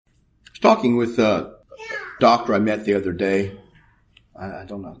talking with a doctor I met the other day. I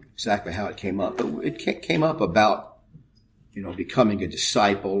don't know exactly how it came up, but it came up about, becoming a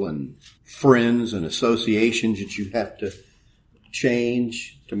disciple and friends and associations that you have to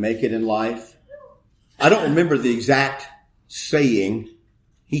change to make it in life. I don't remember the exact saying.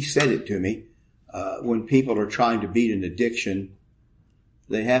 He said it to me. When people are trying to beat an addiction,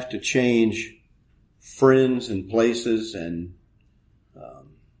 they have to change friends and places and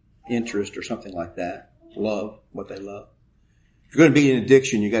interest or something like that. Love what they love. If you're going to beat an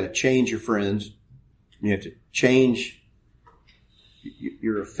addiction, you got to change your friends. You have to change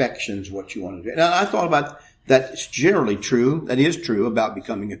your affections, what you want to do. Now, I thought about that. It's generally true. That is true about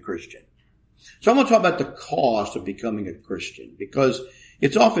becoming a Christian. So I'm going to talk about the cost of becoming a Christian, because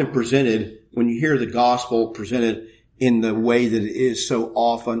it's often presented, when you hear the gospel presented in the way that it is so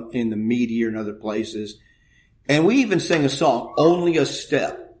often in the media and other places. And we even sing a song, Only a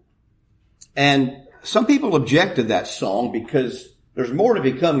Step. And some people object to that song because there's more to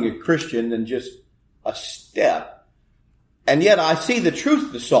becoming a Christian than just a step. And yet I see the truth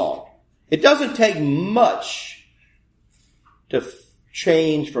of the song. It doesn't take much to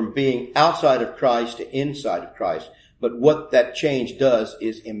change from being outside of Christ to inside of Christ. But what that change does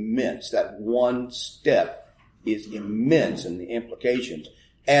is immense. That one step is immense in the implications.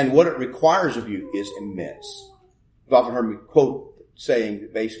 And what it requires of you is immense. You've often heard me quote saying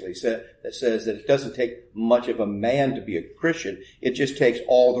that basically that says that it doesn't take much of a man to be a Christian. It just takes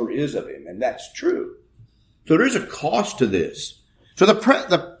all there is of him. And that's true. So there is a cost to this. So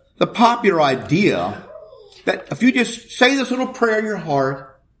the popular idea that if you just say this little prayer in your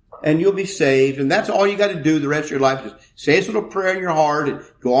heart and you'll be saved, and that's all you got to do the rest of your life, just say this little prayer in your heart and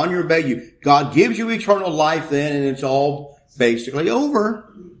go on your way. God gives you eternal life then, and it's all basically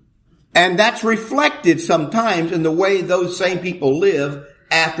over. And that's reflected sometimes in the way those same people live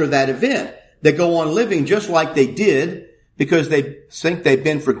after that event. They go on living just like they did because they think they've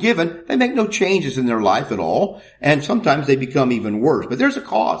been forgiven. They make no changes in their life at all. And sometimes they become even worse. But there's a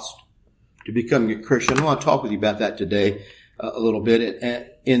cost to becoming a Christian. I want to talk with you about that today a little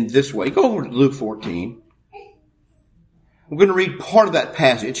bit in this way. Go over to Luke 14. We're going to read part of that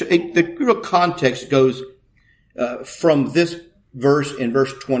passage. The real context goes from this verse in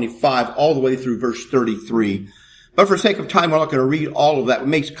verse 25 all the way through verse 33. But for sake of time, we're not going to read all of that. We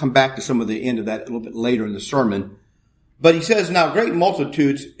may come back to some of the end of that a little bit later in the sermon. But he says, now great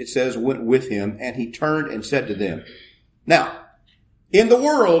multitudes, it says, went with him, and he turned and said to them. Now, in the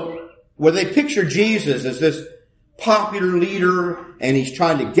world where they picture Jesus as this popular leader, and he's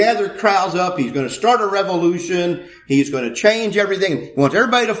trying to gather crowds up, he's going to start a revolution, he's going to change everything, he wants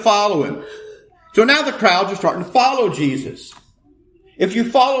everybody to follow him. So now the crowds are starting to follow Jesus. If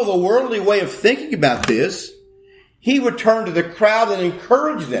you follow the worldly way of thinking about this, he would turn to the crowd and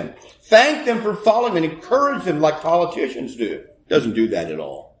encourage them. Thank them for following and encourage them like politicians do. Doesn't do that at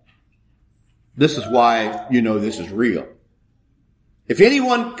all. This is why you know this is real. If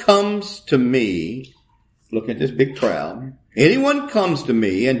anyone comes to me, look at this big crowd, anyone comes to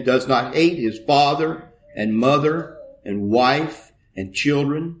me and does not hate his father and mother and wife and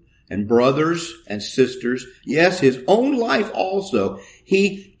children and brothers and sisters, yes, his own life also,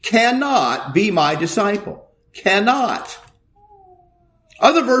 he cannot be my disciple. Cannot.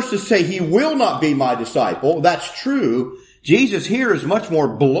 Other verses say he will not be my disciple. That's true. Jesus here is much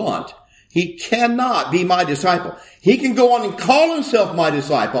more blunt. He cannot be my disciple. He can go on and call himself my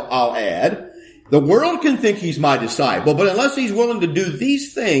disciple, I'll add. The world can think he's my disciple, but unless he's willing to do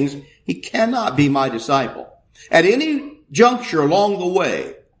these things, he cannot be my disciple. At any juncture along the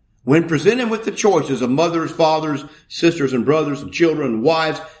way, when presented with the choices of mothers, fathers, sisters and brothers and children and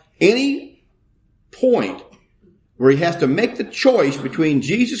wives, any point where he has to make the choice between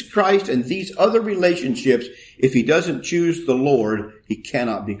Jesus Christ and these other relationships, if he doesn't choose the Lord, he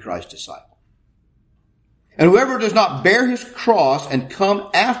cannot be Christ's disciple. And whoever does not bear his cross and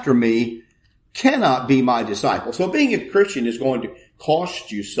come after me cannot be my disciple. So being a Christian is going to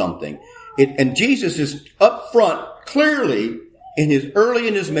cost you something. And Jesus is up front clearly early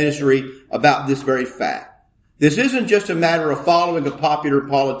in his ministry about this very fact. This isn't just a matter of following a popular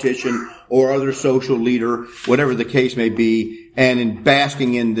politician or other social leader, whatever the case may be, and in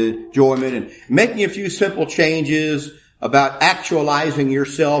basking in the enjoyment and making a few simple changes about actualizing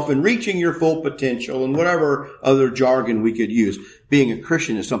yourself and reaching your full potential and whatever other jargon we could use. Being a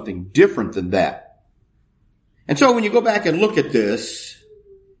Christian is something different than that. And so when you go back and look at this,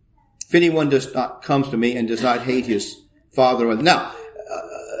 if anyone comes to me and does not hate his father. Now,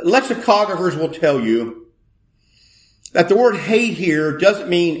 lexicographers will tell you that the word hate here doesn't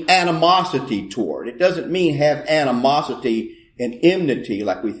mean animosity toward. It doesn't mean have animosity an enmity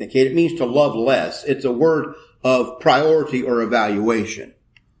like we think. It means to love less. It's a word of priority or evaluation.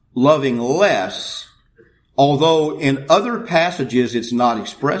 Loving less, although in other passages it's not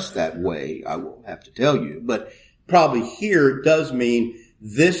expressed that way, I will have to tell you, but probably here it does mean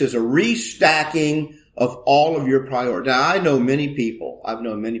this is a restacking of all of your priorities. Now, I've known many people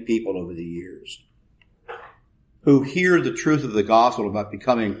over the years who hear the truth of the gospel about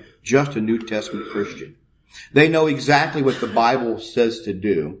becoming just a New Testament Christian. They know exactly what the Bible says to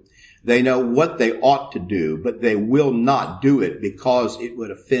do. They know what they ought to do, but they will not do it because it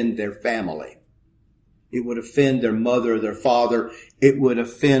would offend their family. It would offend their mother, their father. It would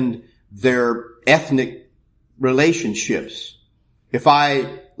offend their ethnic relationships. If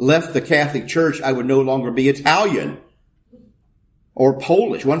I left the Catholic Church, I would no longer be Italian or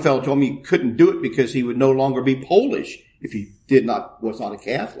Polish. One fellow told me he couldn't do it because he would no longer be Polish if he was not a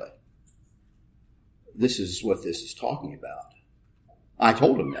Catholic. This is what this is talking about. I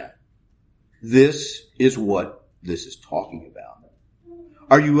told him that. This is what this is talking about.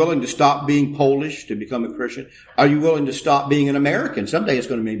 Are you willing to stop being Polish to become a Christian? Are you willing to stop being an American? Someday it's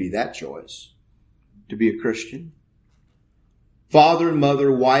going to maybe that choice to be a Christian. Father and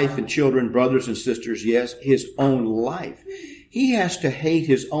mother, wife and children, brothers and sisters, yes, his own life. He has to hate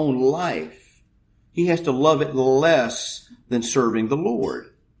his own life. He has to love it less than serving the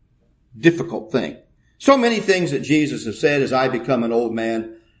Lord. Difficult thing. So many things that Jesus has said as I become an old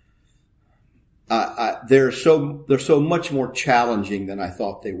man, they're so much more challenging than I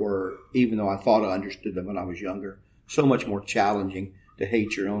thought they were, even though I thought I understood them when I was younger. So much more challenging to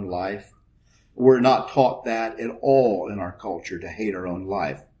hate your own life. We're not taught that at all in our culture, to hate our own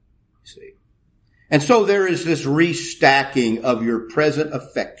life. See. And so there is this restacking of your present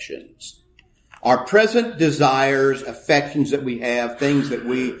affections. Our present desires, affections that we have, things that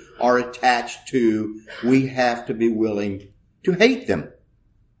we are attached to, we have to be willing to hate them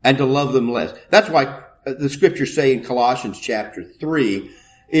and to love them less. That's why the scriptures say in Colossians chapter 3,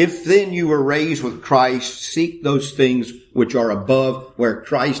 if then you were raised with Christ, seek those things which are above where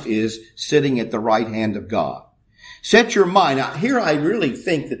Christ is, sitting at the right hand of God. Set your mind. Now, here I really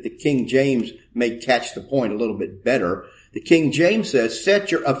think that the King James may catch the point a little bit better. The King James says,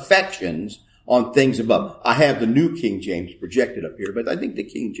 set your affections on things above. I have the New King James projected up here, but I think the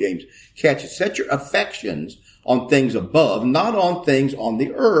King James catches. Set your affections on things above, not on things on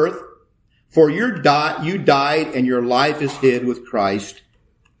the earth. For you died and your life is hid with Christ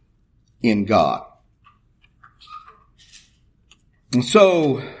in God. And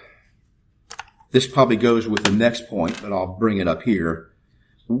so, this probably goes with the next point, but I'll bring it up here.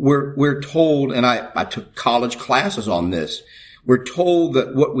 We're told, and I took college classes on this, we're told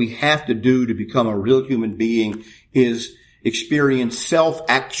that what we have to do to become a real human being is experience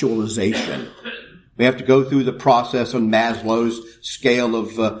self-actualization. We have to go through the process on Maslow's scale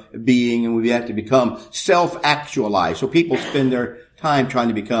of being, and we have to become self-actualized. So people spend their time trying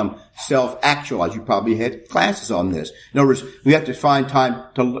to become self-actualized. You probably had classes on this. In other words, we have to find time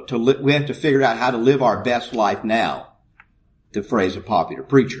to we have to figure out how to live our best life now, to phrase a popular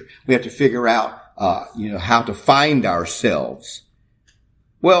preacher. We have to figure out, how to find ourselves.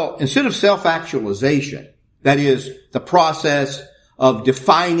 Well, instead of self-actualization, that is the process of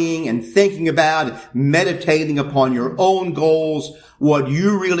defining and thinking about, meditating upon your own goals, what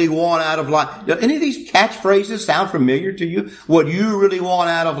you really want out of life. Do any of these catchphrases sound familiar to you? What you really want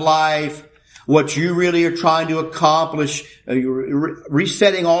out of life, what you really are trying to accomplish,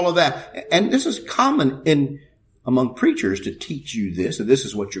 resetting all of that. And this is common among preachers to teach you this, and this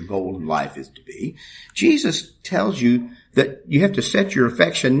is what your goal in life is to be. Jesus tells you that you have to set your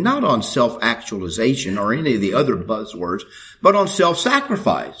affection not on self-actualization or any of the other buzzwords, but on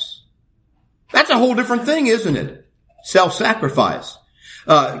self-sacrifice. That's a whole different thing, isn't it? Self-sacrifice.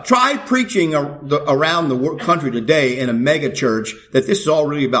 Try preaching around the country today in a mega church that this is all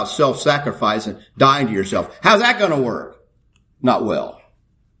really about self-sacrifice and dying to yourself. How's that going to work? Not well.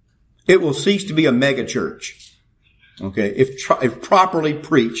 It will cease to be a mega church. Okay, if properly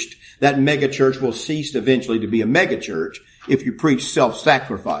preached, that mega church will cease eventually to be a mega church if you preach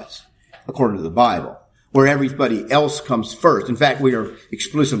self-sacrifice, according to the Bible, where everybody else comes first. In fact, we are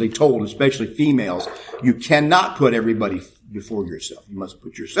explicitly told, especially females, you cannot put everybody before yourself. You must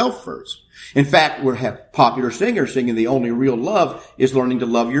put yourself first. In fact, we have popular singers singing the only real love is learning to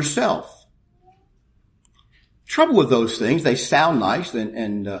love yourself. Trouble with those things, they sound nice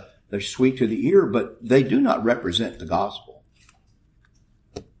and they're sweet to the ear, but they do not represent the gospel.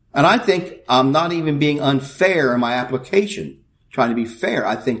 And I think I'm not even being unfair in my application, trying to be fair.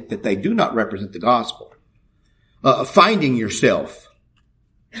 I think that they do not represent the gospel. Finding yourself.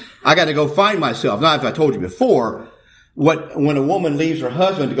 I got to go find myself. Now, as I told you before, When a woman leaves her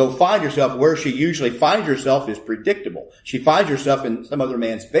husband to go find herself, where she usually finds herself is predictable. She finds herself in some other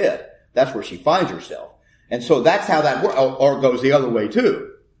man's bed. That's where she finds herself. And so that's how that works, or it goes the other way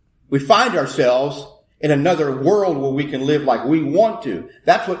too. We find ourselves in another world where we can live like we want to.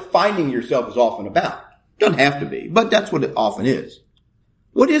 That's what finding yourself is often about. Doesn't have to be, but that's what it often is.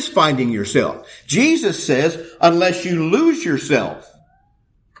 What is finding yourself? Jesus says, unless you lose yourself,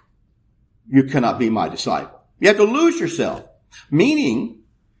 you cannot be my disciple. You have to lose yourself, meaning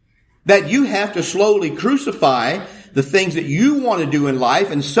that you have to slowly crucify the things that you want to do in life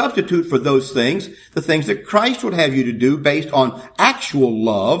and substitute for those things the things that Christ would have you to do based on actual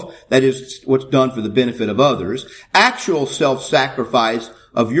love, that is what's done for the benefit of others, actual self-sacrifice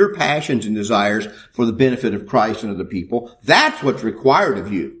of your passions and desires for the benefit of Christ and other people. That's what's required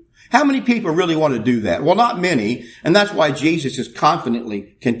of you. How many people really want to do that? Well, not many, and that's why Jesus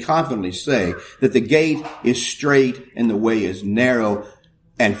can confidently say that the gate is straight and the way is narrow,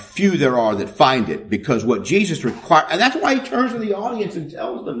 and few there are that find it, because what Jesus requires, and that's why he turns to the audience and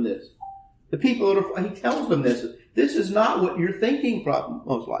tells them this. The people, he tells them this. This is not what you're thinking,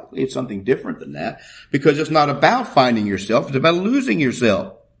 most likely. It's something different than that, because it's not about finding yourself. It's about losing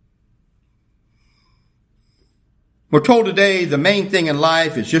yourself. We're told today the main thing in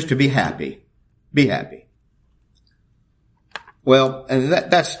life is just to be happy. Be happy. Well, and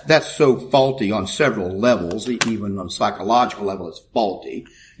that's so faulty on several levels, even on a psychological level, it's faulty.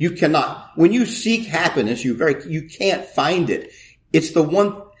 You cannot, when you seek happiness, you can't find it. It's the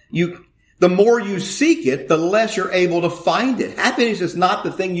more you seek it, the less you're able to find it. Happiness is not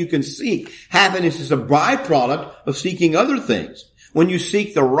the thing you can seek. Happiness is a byproduct of seeking other things. When you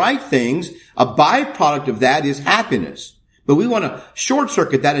seek the right things, a byproduct of that is happiness. But we want to short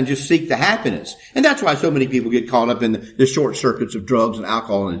circuit that and just seek the happiness. And that's why so many people get caught up in the short circuits of drugs and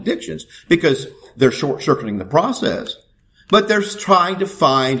alcohol and addictions, because they're short circuiting the process. But they're trying to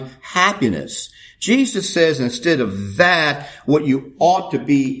find happiness. Jesus says instead of that, what you ought to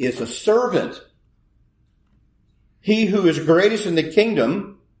be is a servant. He who is greatest in the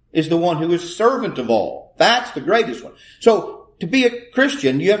kingdom is the one who is servant of all. That's the greatest one. So to be a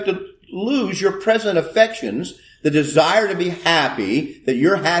Christian, you have to lose your present affections, the desire to be happy, that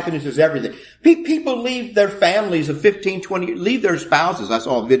your happiness is everything. People leave their families of 15, 20, leave their spouses. I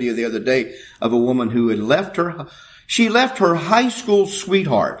saw a video the other day of a woman who had she left her high school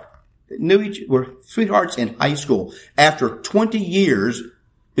sweetheart, were sweethearts in high school, after 20 years,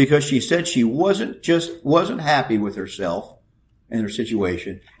 because she said she wasn't happy with herself and her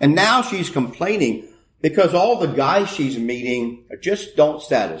situation. And now she's complaining because all the guys she's meeting just don't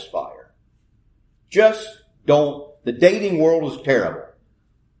satisfy her. Just don't. The dating world is terrible.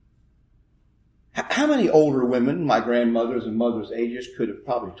 How many older women, my grandmothers and mothers' ages, could have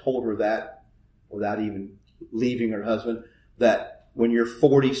probably told her that without even leaving her husband, that when you're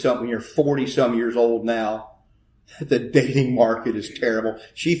 40-something years old now, the dating market is terrible.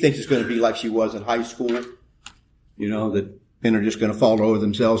 She thinks it's going to be like she was in high school. You know, that men are just going to fall over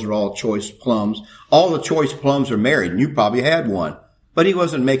themselves. They're all choice plums. All the choice plums are married, and you probably had one. But he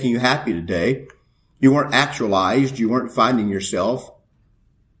wasn't making you happy today. You weren't actualized. You weren't finding yourself,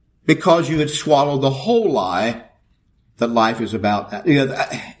 because you had swallowed the whole lie that life is about that.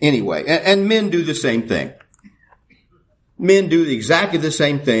 Anyway, and men do the same thing. Men do exactly the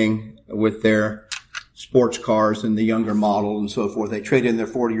same thing with their sports cars and the younger model and so forth. They trade in their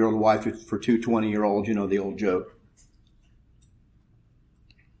 40-year-old wife for two 20-year-olds, you know, the old joke.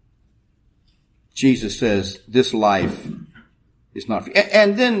 Jesus says this life is not free.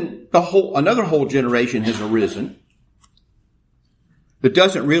 And then another whole generation has arisen that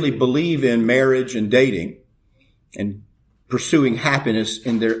doesn't really believe in marriage and dating and pursuing happiness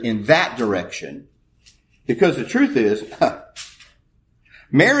in that direction. Because the truth is,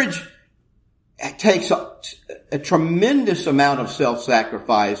 marriage takes a tremendous amount of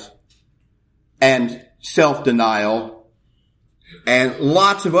self-sacrifice and self-denial and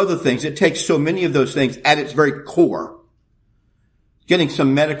lots of other things. It takes so many of those things at its very core. Getting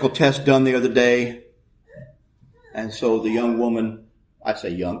some medical tests done the other day, and so the young woman, I say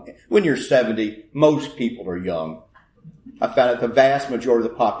young, when you're 70, most people are young. I found out the vast majority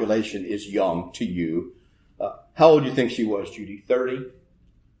of the population is young to you. How old do you think she was, Judy? 30?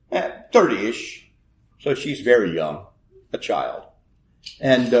 30-ish. So she's very young, a child.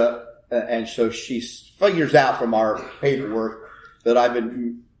 And so she figures out from our paperwork that I've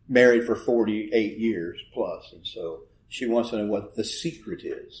been married for 48 years plus. And so she wants to know what the secret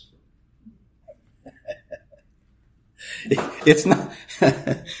is. It's not,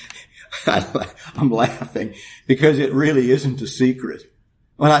 I'm laughing because it really isn't a secret.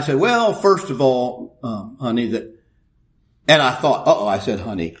 When I say, well, first of all, honey, that And I thought, I said,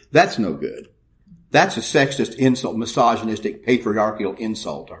 honey, that's no good. That's a sexist insult, misogynistic, patriarchal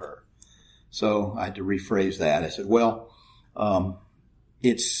insult to her. So I had to rephrase that. I said, well,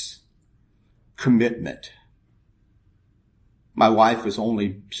 it's commitment. My wife was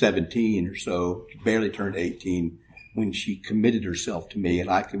only 17 or so, barely turned 18, when she committed herself to me, and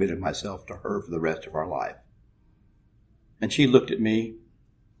I committed myself to her for the rest of our life. And she looked at me,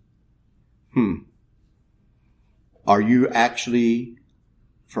 are you actually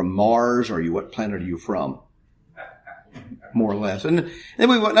from Mars, or what planet are you from? More or less. And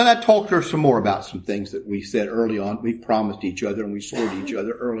then I talked to her some more about some things that we said early on. We promised each other and we swore to each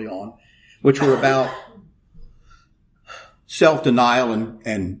other early on, which were about self-denial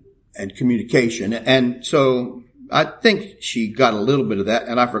and communication. And so I think she got a little bit of that,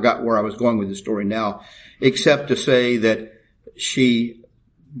 and I forgot where I was going with the story now, except to say that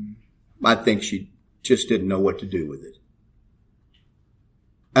I think she just didn't know what to do with it.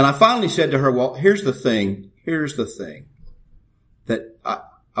 And I finally said to her, well, here's the thing that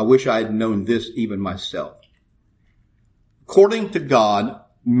I wish I had known this even myself. According to God,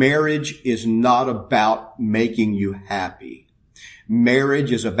 marriage is not about making you happy.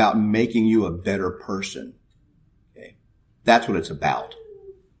 Marriage is about making you a better person. Okay? That's what it's about.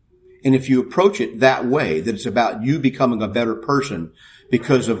 And if you approach it that way, that it's about you becoming a better person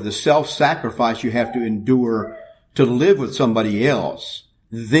because of the self-sacrifice you have to endure to live with somebody else,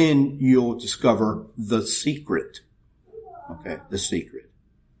 then you'll discover the secret. Okay, the secret.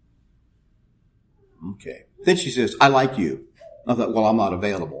 Okay. Then she says, I like you. I thought, well, I'm not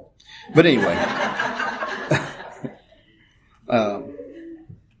available. But anyway.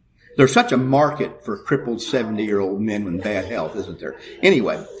 There's such a market for crippled 70-year-old men with bad health, isn't there?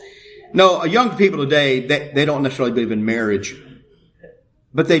 Anyway. No, young people today, they don't necessarily believe in marriage,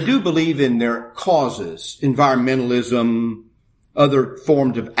 but they do believe in their causes, environmentalism, other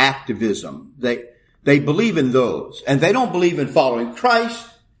forms of activism. They believe in those, and they don't believe in following Christ.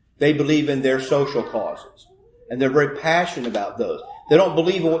 They believe in their social causes, and they're very passionate about those. They don't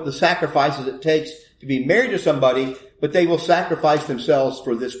believe in what the sacrifices it takes to be married to somebody, but they will sacrifice themselves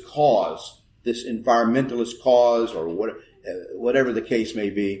for this cause, this environmentalist cause, or whatever the case may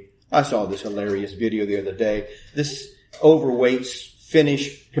be. I saw this hilarious video the other day. This overweight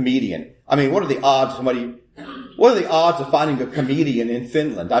Finnish comedian. I mean, what are the odds of finding a comedian in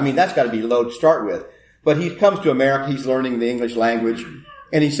Finland? I mean, that's got to be low to start with. But he comes to America, he's learning the English language,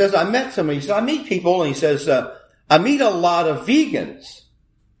 and he says, I met somebody. He says, I meet people, and he says, I meet a lot of vegans.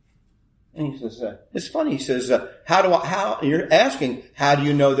 And he says, it's funny. He says, you're asking, how do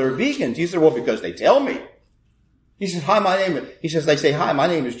you know they're vegans? He said, well, because they tell me. He says, they say, hi, my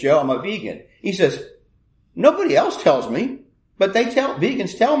name is Joe, I'm a vegan. He says, nobody else tells me, but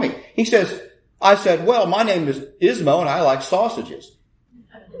vegans tell me. He says, I said, well, my name is Ismo and I like sausages.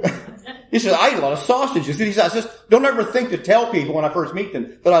 He says, I eat a lot of sausages. And he says, don't ever think to tell people when I first meet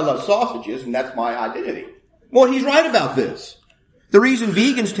them that I love sausages and that's my identity. Well, he's right about this. The reason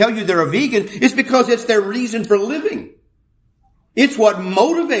vegans tell you they're a vegan is because it's their reason for living. It's what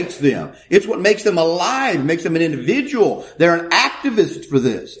motivates them. It's what makes them alive, makes them an individual. They're an activist for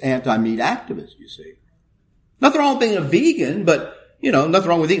this. Anti-meat activist, you see. Nothing wrong with being a vegan, but, nothing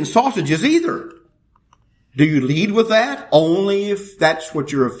wrong with eating sausages either. Do you lead with that? Only if that's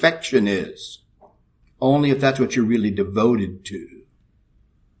what your affection is. Only if that's what you're really devoted to.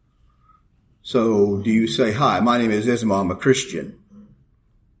 So, do you say, hi, my name is Isma, I'm a Christian?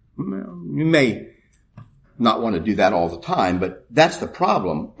 Well, you may not want to do that all the time, but that's the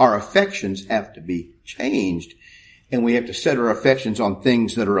problem. Our affections have to be changed, and we have to set our affections on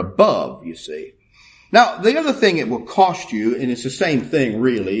things that are above, you see. Now, the other thing it will cost you, and it's the same thing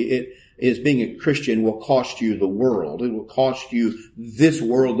really, it is being a Christian will cost you the world. It will cost you this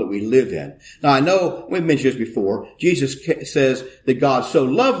world that we live in. Now, I know, we've mentioned this before, Jesus says that God so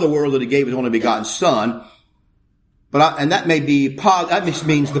loved the world that he gave his only begotten Son, and that may be, that just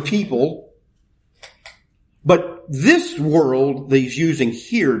means the people. But this world that he's using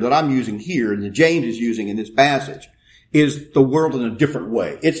here, that I'm using here, and that James is using in this passage, is the world in a different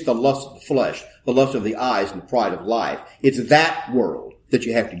way. It's the lust of the flesh, the lust of the eyes, and the pride of life. It's that world that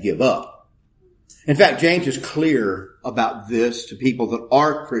you have to give up. In fact, James is clear about this to people that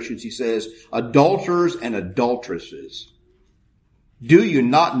are Christians. He says, adulterers and adulteresses, do you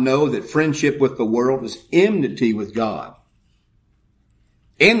not know that friendship with the world is enmity with God?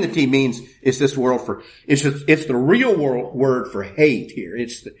 Enmity means it's this world it's the real word for hate here.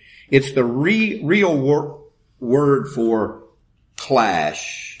 It's the real word for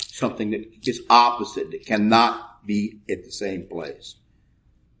clash, something that is opposite, that cannot be at the same place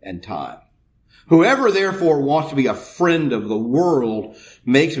and time. Whoever therefore wants to be a friend of the world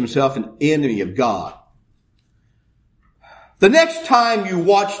makes himself an enemy of God. The next time you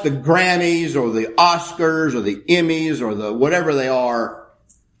watch the Grammys or the Oscars or the Emmys or the whatever they are,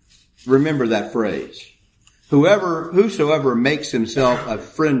 remember that phrase. Whosoever makes himself a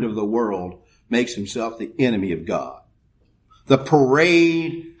friend of the world makes himself the enemy of God. The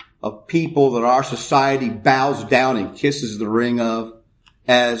parade of people that our society bows down and kisses the ring of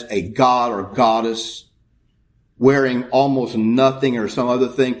as a god or goddess, wearing almost nothing or some other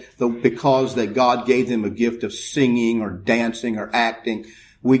thing, because that God gave them a gift of singing or dancing or acting,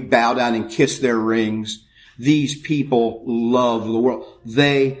 we bow down and kiss their rings. These people love the world.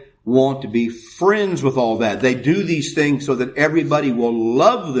 They want to be friends with all that. They do these things so that everybody will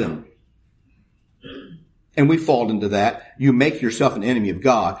love them. And we fall into that. You make yourself an enemy of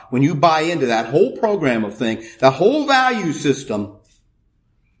God. When you buy into that whole program of things, that whole value system,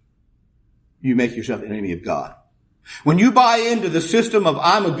 you make yourself an enemy of God. When you buy into the system of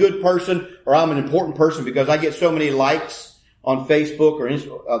I'm a good person or I'm an important person because I get so many likes on Facebook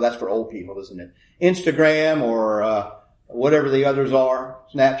or that's for old people, isn't it? Instagram or whatever the others are.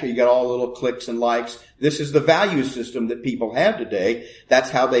 Snapchat, you got all the little clicks and likes. This is the value system that people have today.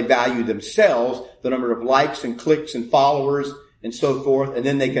 That's how they value themselves, the number of likes and clicks and followers and so forth. And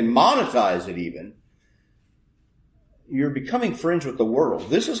then they can monetize it even. You're becoming friends with the world.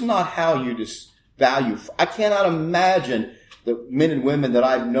 This is not how you just value. I cannot imagine the men and women that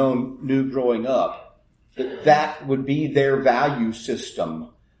I've knew growing up, that would be their value system.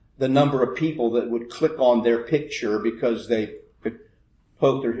 The number of people that would click on their picture because they could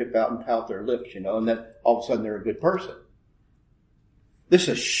poke their hip out and pout their lips, and then all of a sudden they're a good person. This is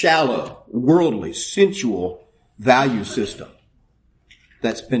a shallow, worldly, sensual value system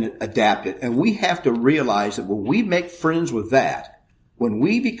that's been adapted. And we have to realize that when we make friends with that, when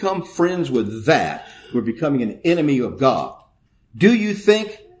we become friends with that, we're becoming an enemy of God. Do you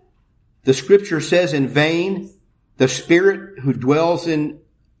think the scripture says in vain, the Spirit who dwells in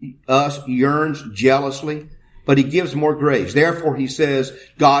us yearns jealously, but he gives more grace. Therefore, he says,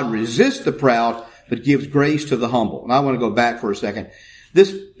 God resists the proud, but gives grace to the humble. And I want to go back for a second.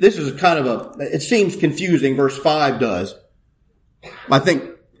 This is kind of it seems confusing. Verse 5 does. I think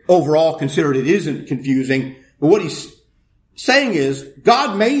overall considered it isn't confusing, but what he's saying is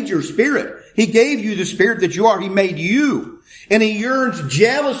God made your spirit. He gave you the spirit that you are. He made you. And he yearns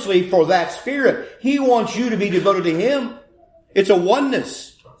jealously for that spirit. He wants you to be devoted to him. It's a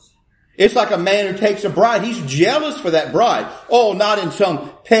oneness. It's like a man who takes a bride. He's jealous for that bride. Oh, not in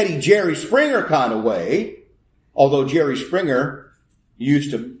some petty Jerry Springer kind of way. Although Jerry Springer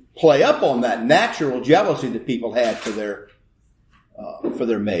used to play up on that natural jealousy that people had for their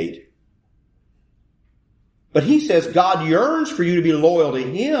mate. But he says God yearns for you to be loyal to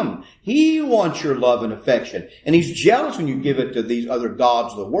him. He wants your love and affection. And he's jealous when you give it to these other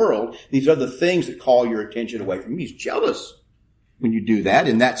gods of the world, these other things that call your attention away from him. He's jealous when you do that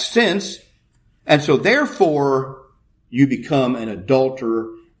in that sense. And so therefore, you become an adulterer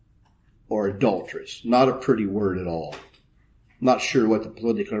or adulteress. Not a pretty word at all. I'm not sure what the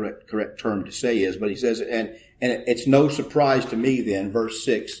politically correct term to say is, but he says, and it's no surprise to me then, verse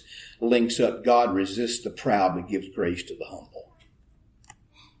 6 links up, God resists the proud but gives grace to the humble.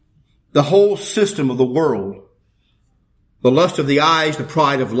 The whole system of the world, the lust of the eyes, the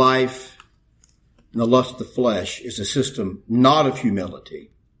pride of life, and the lust of the flesh is a system not of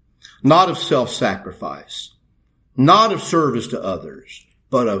humility, not of self-sacrifice, not of service to others,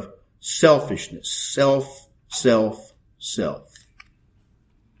 but of selfishness, self.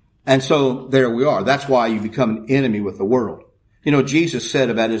 And so there we are. That's why you become an enemy with the world. Jesus said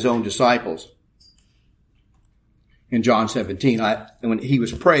about his own disciples in John 17, when he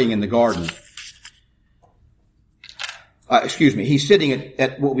was praying in the garden, he's sitting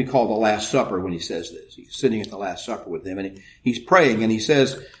at what we call the Last Supper when he says this. He's sitting at the Last Supper with them and he's praying and he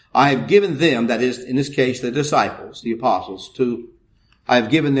says, I have given them, that is, in this case, the disciples, the apostles, I have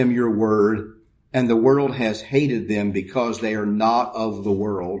given them your word, and the world has hated them because they are not of the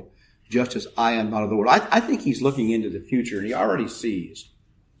world, just as I am not of the world. I think he's looking into the future and he already sees.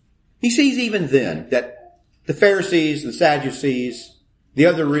 He sees even then that the Pharisees, the Sadducees, the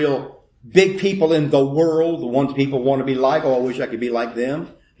other real big people in the world, the ones people want to be like, oh, I wish I could be like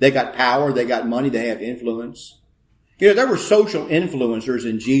them. They got power, they got money, they have influence. There were social influencers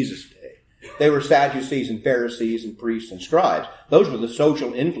in Jesus' day. They were Sadducees and Pharisees and priests and scribes. Those were the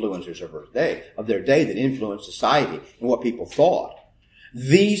social influencers of their day that influenced society and what people thought.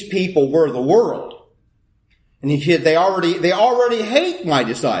 These people were the world. And he said, they already hate my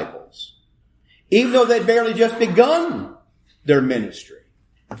disciples. Even though they'd barely just begun their ministry.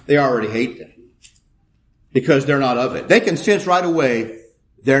 They already hate them. because they're not of it. They can sense right away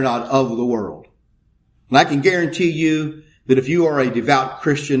they're not of the world. And I can guarantee you that if you are a devout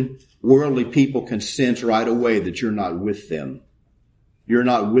Christian, worldly people can sense right away that you're not with them. You're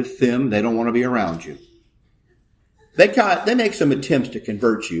not with them. They don't want to be around you. They make some attempts to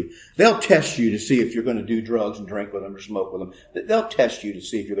convert you. They'll test you to see if you're going to do drugs and drink with them or smoke with them. They'll test you to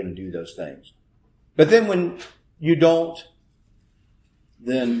see if you're going to do those things. But then when you don't,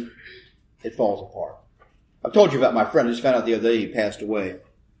 then it falls apart. I told you about my friend. I just found out the other day he passed away.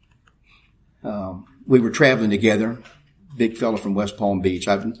 We were traveling together. Big fellow from West Palm Beach.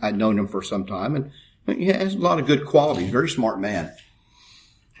 I'd known him for some time, and he has a lot of good qualities. Very smart man.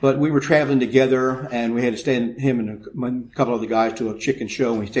 But we were traveling together, and we had to stay in, him and a couple other guys to a chicken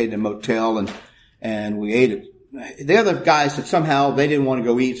show, and we stayed in a motel, and we ate it. The other guys said somehow they didn't want to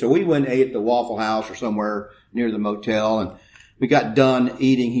go eat, so we went and ate at the Waffle House or somewhere near the motel, and we got done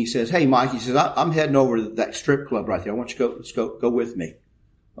eating. He says, "Hey, Mike," he says, "I'm heading over to that strip club right there. I want you to go, let's go with me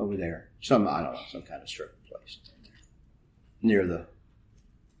over there. I don't know, some kind of strip place near the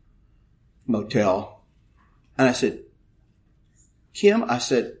motel." And I said, "Kim," I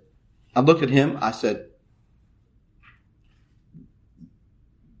looked at him, I said,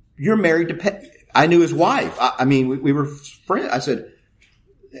 "You're married to Peggy." I knew his wife. I mean, we were friends. I said,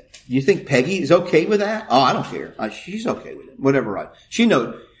 "You think Peggy is okay with that?" "Oh, I don't care. She's okay with it. Whatever. She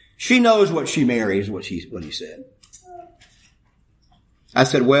knows what she marries," what he said. I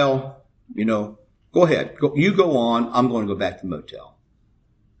said, "Well, go ahead. You go on. I'm going to go back to the motel."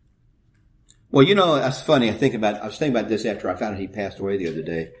 Well, that's funny. I was thinking about this after I found out he passed away the other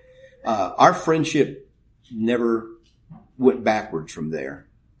day. Our friendship never went backwards from there.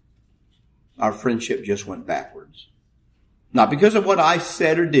 Our friendship just went backwards. Not because of what I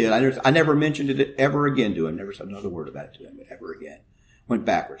said or did. I never mentioned it ever again to him. Never said another word about it to him ever again. Went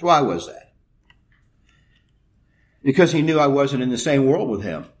backwards. Why was that? Because he knew I wasn't in the same world with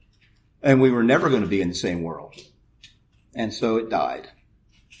him. And we were never going to be in the same world. And so it died.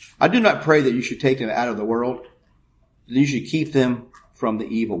 I do not pray that you should take them out of the world. You should keep them from the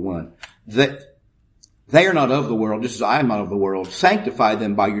evil one. They are not of the world, just as I am not of the world. Sanctify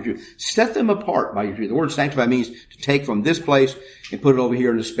them by your truth. Set them apart by your truth. The word sanctify means to take from this place and put it over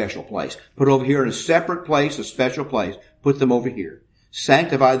here in a special place. Put it over here in a separate place, a special place. Put them over here.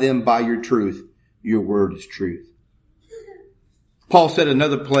 Sanctify them by your truth. Your word is truth. Paul said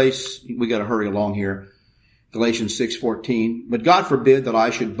another place, we got to hurry along here, Galatians 6:14, "But God forbid that I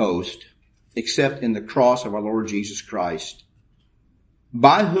should boast, except in the cross of our Lord Jesus Christ,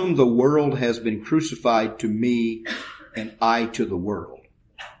 by whom the world has been crucified to me, and I to the world."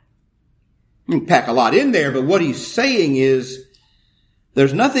 You can pack a lot in there, but what he's saying is,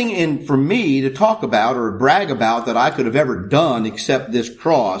 there's nothing for me to talk about or brag about that I could have ever done except this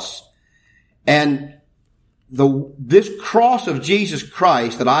cross. And this cross of Jesus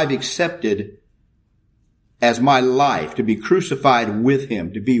Christ that I've accepted as my life, to be crucified with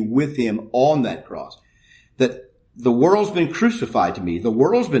him, to be with him on that cross, that the world's been crucified to me. The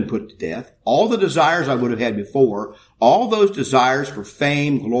world's been put to death. All the desires I would have had before, all those desires for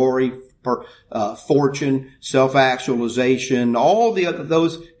fame, glory, fortune, self-actualization, all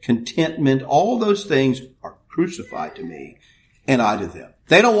those contentment, all those things are crucified to me, and I to them.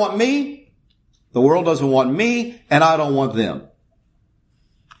 They don't want me. The world doesn't want me, and I don't want them.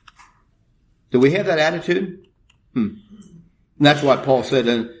 Do we have that attitude? And that's what Paul said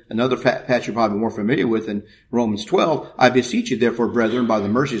in another passage you're probably more familiar with in Romans 12. "I beseech you, therefore, brethren, by the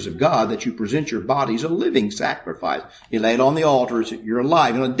mercies of God, that you present your bodies a living sacrifice." You lay it on the altar. You're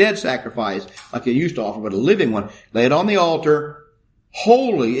alive. A dead sacrifice like you used to offer, but a living one. Lay it on the altar,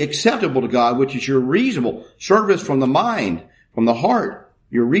 holy, acceptable to God, which is your reasonable service from the mind, from the heart,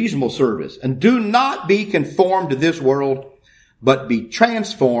 your reasonable service. "And do not be conformed to this world, but be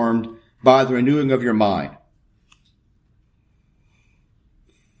transformed by the renewing of your mind."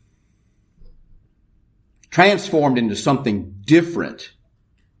 Transformed into something different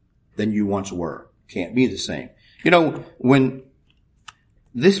than you once were. Can't be the same. When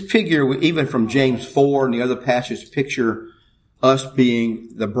this figure, even from James 4 and the other passages, picture us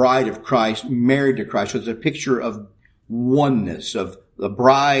being the bride of Christ, married to Christ. So it's a picture of oneness, of the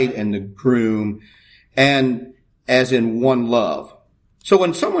bride and the groom, and as in one love. So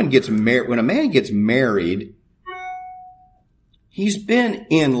when someone gets married, when a man gets married, he's been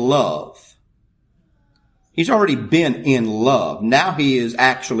in love. He's already been in love. Now he is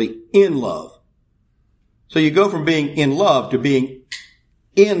actually in love. So you go from being in love to being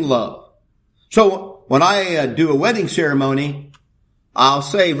in love. So when I do a wedding ceremony, I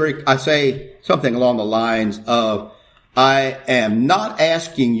say something along the lines of, "I am not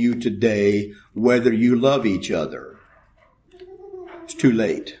asking you today whether you love each other. It's too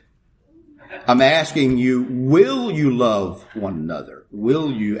late. I'm asking you, will you love one another?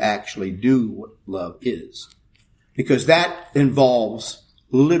 Will you actually do what love is? Because that involves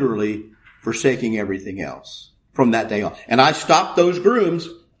literally forsaking everything else from that day on. And I stopped those grooms.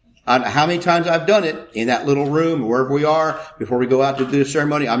 I don't know how many times I've done it in that little room, wherever we are, before we go out to do the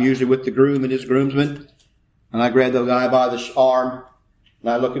ceremony. I'm usually with the groom and his groomsmen. And I grab the guy by the arm, and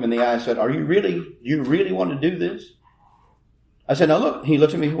I look him in the eye and said, you really want to do this? I said, now look. He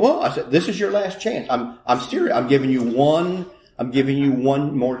looked at me. Well, I said, this is your last chance. I'm serious. I'm giving you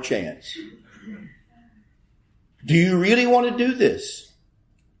one more chance. Do you really want to do this?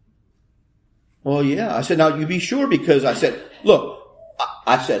 Well, yeah. I said, now you be sure, because I said, look,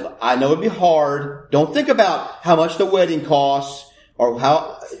 I know it'd be hard. Don't think about how much the wedding costs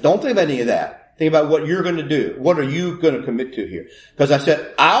don't think about any of that. Think about what you're going to do. What are you going to commit to here? Because I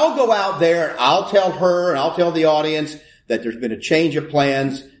said, I'll go out there and I'll tell her and I'll tell the audience that there's been a change of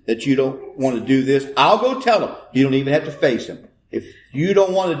plans, that you don't want to do this. I'll go tell them. You don't even have to face them. If you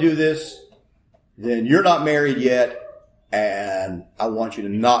don't want to do this, then you're not married yet, and I want you to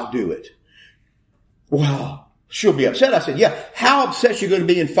not do it. Well, she'll be upset. I said, yeah, how upset is she going to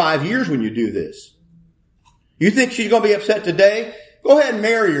be in 5 years when you do this? You think she's going to be upset today? Go ahead and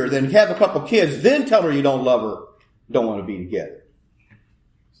marry her, then have a couple kids, then tell her you don't love her, don't want to be together.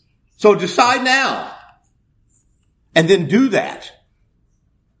 So decide now. And then do that.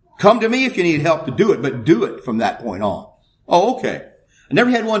 Come to me if you need help to do it, but do it from that point on. Oh, okay. I never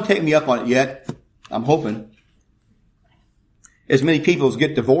had one take me up on it yet. I'm hoping. As many people as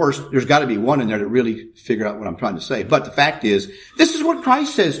get divorced, there's got to be one in there that really figure out what I'm trying to say. But the fact is, this is what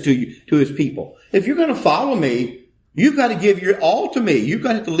Christ says to you, to his people. If you're going to follow me, you've got to give your all to me. You've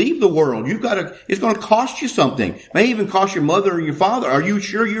got to leave the world. It's going to cost you something. It may even cost your mother or your father. Are you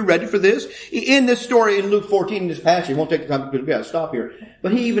sure you're ready for this? In this story in Luke 14, in this passage, won't take the time because we got to stop here.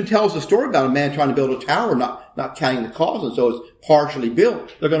 But he even tells the story about a man trying to build a tower, not counting the cost, and so it's partially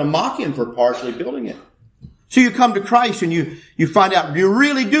built. They're going to mock him for partially building it. So you come to Christ and you find out you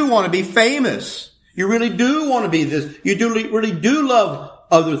really do want to be famous. You really do want to be this. You really do love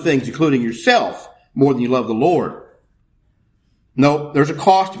other things, including yourself, more than you love the Lord. No, there's a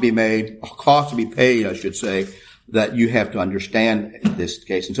cost to be made, a cost to be paid, I should say, that you have to understand in this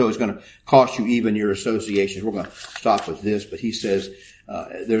case. And so it's going to cost you even your associations. We're going to stop with this, but he says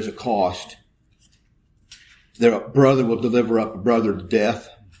there's a cost. A brother will deliver up a brother to death.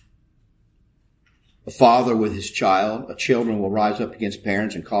 A father with his child. Children will rise up against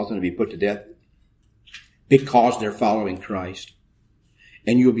parents and cause them to be put to death because they're following Christ.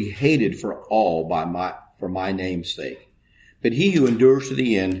 And you'll be hated for my name's sake. But he who endures to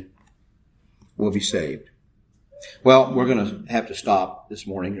the end will be saved. Well, we're going to have to stop this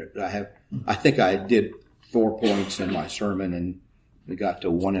morning. I think I did 4 points in my sermon and we got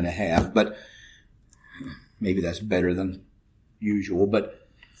to 1.5, but maybe that's better than usual. But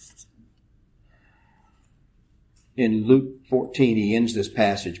in Luke 14, he ends this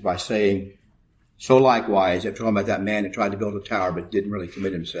passage by saying, so likewise, after talking about that man who tried to build a tower but didn't really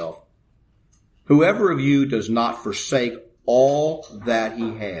commit himself, whoever of you does not forsake all that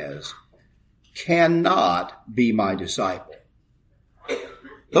he has cannot be my disciple.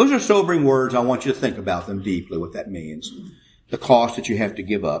 Those are sobering words. I want you to think about them deeply, what that means. The cost that you have to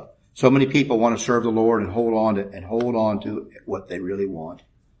give up. So many people want to serve the Lord and hold on to what they really want,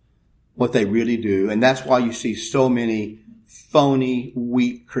 what they really do. And that's why you see so many phony,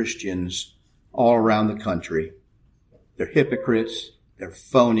 weak Christians all around the country. They're hypocrites. They're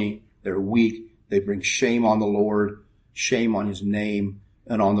phony. They're weak. They bring shame on the Lord, shame on his name,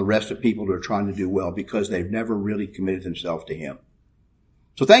 and on the rest of people who are trying to do well because they've never really committed themselves to him.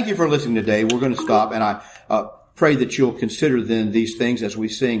 So thank you for listening today. We're going to stop, and I pray that you'll consider then these things as we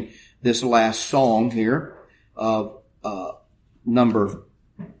sing this last song here of number,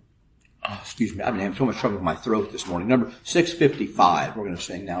 excuse me, I've been having so much trouble with my throat this morning. Number 655, we're going to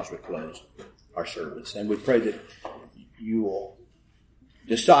sing now as we close our service. And we pray that you will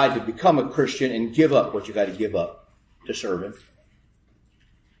decide to become a Christian and give up what you got to give up to serve him.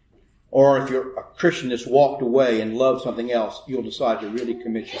 Or if you're a Christian that's walked away and loves something else, you'll decide to really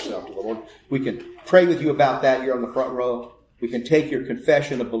commit yourself to the Lord. We can pray with you about that here on the front row. We can take your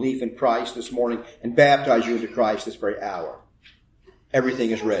confession of belief in Christ this morning and baptize you into Christ this very hour.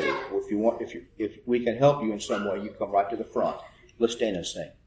 Everything is ready. If we can help you in some way, you come right to the front. Let's stand and sing.